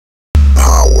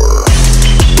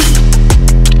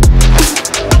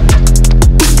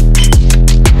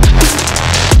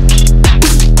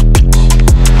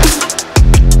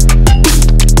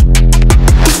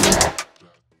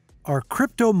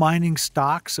crypto mining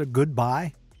stocks a good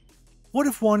buy? What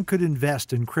if one could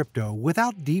invest in crypto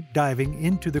without deep diving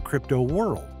into the crypto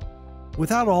world?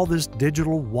 Without all this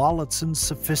digital wallets and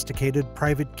sophisticated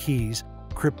private keys,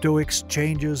 crypto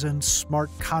exchanges and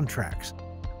smart contracts?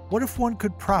 What if one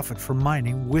could profit from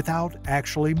mining without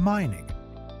actually mining?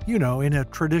 In a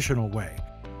traditional way,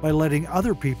 by letting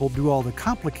other people do all the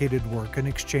complicated work in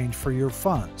exchange for your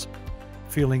funds.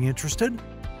 Feeling interested?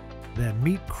 Then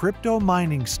meet crypto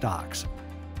mining stocks.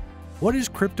 What is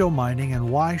crypto mining and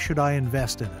why should I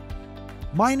invest in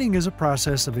it? Mining is a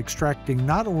process of extracting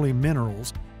not only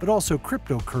minerals, but also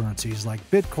cryptocurrencies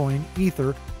like Bitcoin,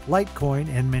 Ether, Litecoin,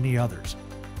 and many others.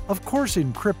 Of course,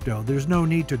 in crypto, there's no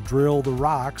need to drill the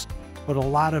rocks, but a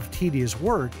lot of tedious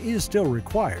work is still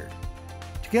required.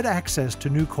 To get access to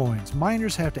new coins,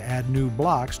 miners have to add new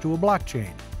blocks to a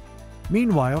blockchain.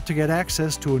 Meanwhile, to get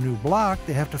access to a new block,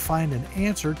 they have to find an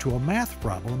answer to a math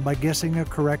problem by guessing a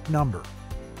correct number.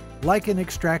 Like in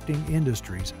extracting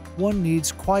industries, one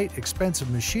needs quite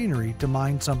expensive machinery to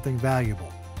mine something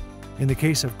valuable. In the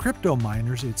case of crypto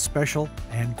miners, it's special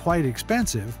and quite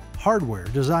expensive hardware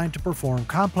designed to perform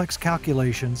complex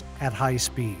calculations at high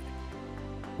speed.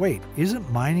 Wait,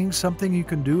 isn't mining something you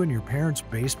can do in your parents'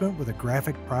 basement with a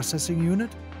graphic processing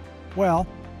unit? Well,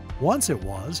 once it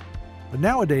was, but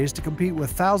nowadays to compete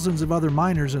with thousands of other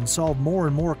miners and solve more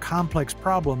and more complex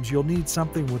problems, you'll need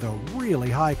something with a really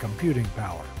high computing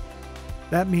power.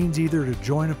 That means either to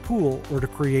join a pool or to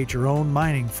create your own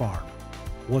mining farm.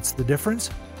 What's the difference?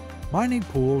 Mining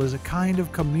pool is a kind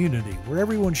of community where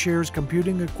everyone shares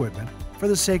computing equipment for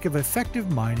the sake of effective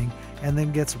mining and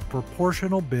then gets a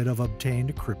proportional bit of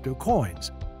obtained crypto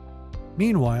coins.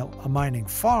 Meanwhile, a mining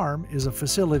farm is a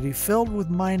facility filled with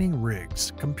mining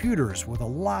rigs, computers with a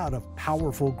lot of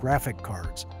powerful graphic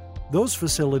cards. Those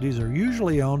facilities are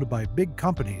usually owned by big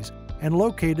companies and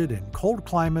located in cold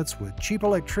climates with cheap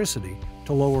electricity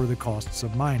to lower the costs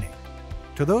of mining.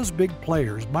 To those big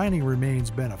players, mining remains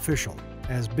beneficial,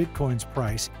 as Bitcoin's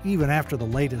price, even after the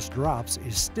latest drops,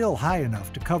 is still high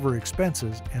enough to cover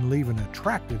expenses and leave an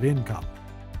attractive income.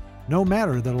 No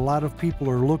matter that a lot of people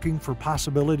are looking for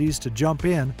possibilities to jump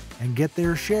in and get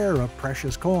their share of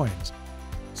precious coins.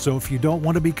 So if you don't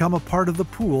want to become a part of the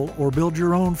pool or build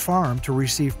your own farm to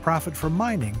receive profit from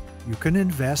mining, you can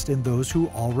invest in those who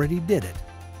already did it.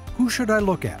 Who should I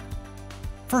look at?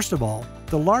 First of all,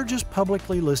 the largest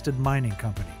publicly listed mining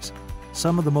companies.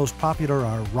 Some of the most popular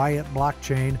are Riot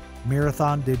Blockchain,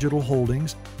 Marathon Digital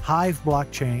Holdings, Hive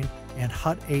Blockchain, and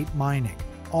Hut 8 Mining,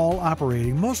 all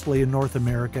operating mostly in North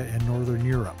America and Northern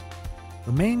Europe.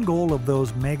 The main goal of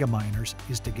those mega miners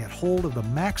is to get hold of the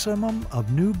maximum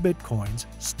of new Bitcoins.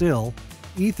 Still,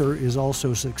 Ether is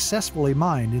also successfully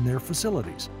mined in their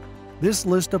facilities. This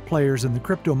list of players in the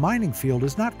crypto mining field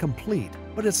is not complete,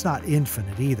 but it's not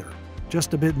infinite either,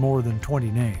 just a bit more than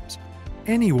 20 names.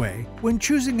 Anyway, when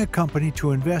choosing a company to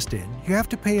invest in, you have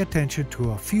to pay attention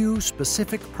to a few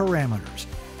specific parameters.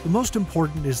 The most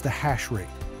important is the hash rate,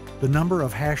 the number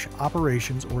of hash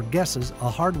operations or guesses a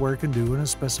hardware can do in a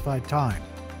specified time.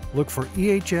 Look for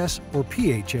EHS or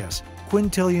PHS,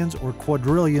 quintillions or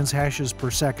quadrillions hashes per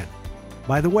second.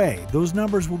 By the way, those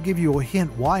numbers will give you a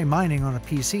hint why mining on a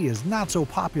PC is not so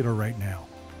popular right now.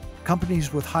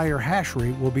 Companies with higher hash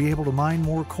rate will be able to mine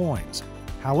more coins.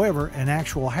 However, an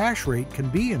actual hash rate can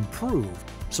be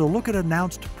improved, so look at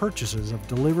announced purchases of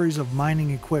deliveries of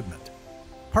mining equipment.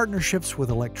 Partnerships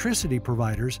with electricity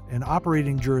providers and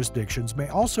operating jurisdictions may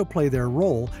also play their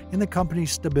role in the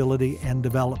company's stability and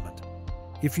development.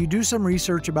 If you do some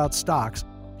research about stocks,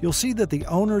 you'll see that the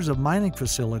owners of mining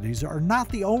facilities are not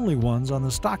the only ones on the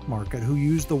stock market who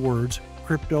use the words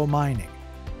crypto mining.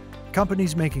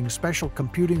 Companies making special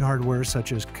computing hardware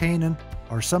such as Canaan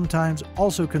are sometimes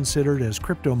also considered as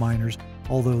crypto miners,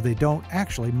 although they don't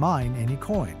actually mine any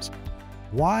coins.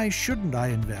 Why shouldn't I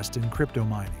invest in crypto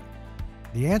mining?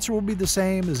 The answer will be the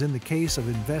same as in the case of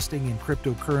investing in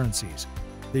cryptocurrencies.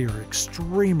 They are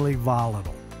extremely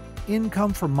volatile.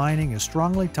 Income from mining is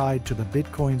strongly tied to the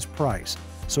Bitcoin's price,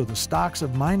 so the stocks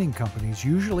of mining companies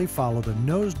usually follow the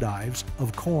nosedives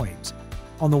of coins.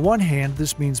 On the one hand,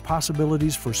 this means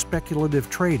possibilities for speculative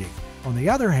trading. On the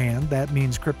other hand, that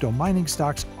means crypto mining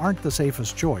stocks aren't the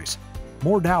safest choice.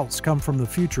 More doubts come from the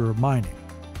future of mining.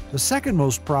 The second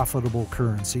most profitable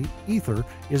currency, Ether,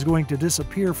 is going to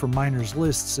disappear from miners'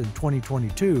 lists in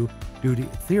 2022 due to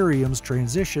Ethereum's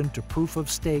transition to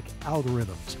proof-of-stake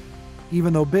algorithms.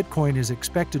 Even though Bitcoin is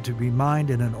expected to be mined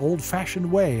in an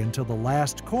old-fashioned way until the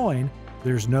last coin,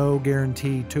 there's no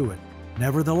guarantee to it.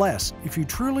 Nevertheless, if you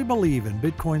truly believe in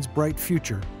Bitcoin's bright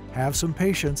future, have some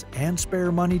patience, and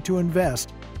spare money to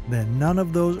invest, then none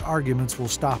of those arguments will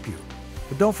stop you.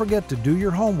 But don't forget to do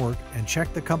your homework and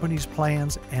check the company's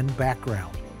plans and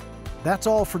background. That's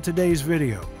all for today's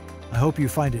video. I hope you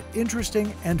find it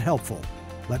interesting and helpful.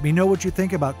 Let me know what you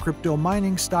think about crypto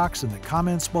mining stocks in the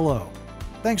comments below.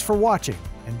 Thanks for watching,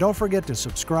 and don't forget to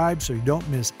subscribe so you don't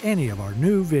miss any of our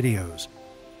new videos.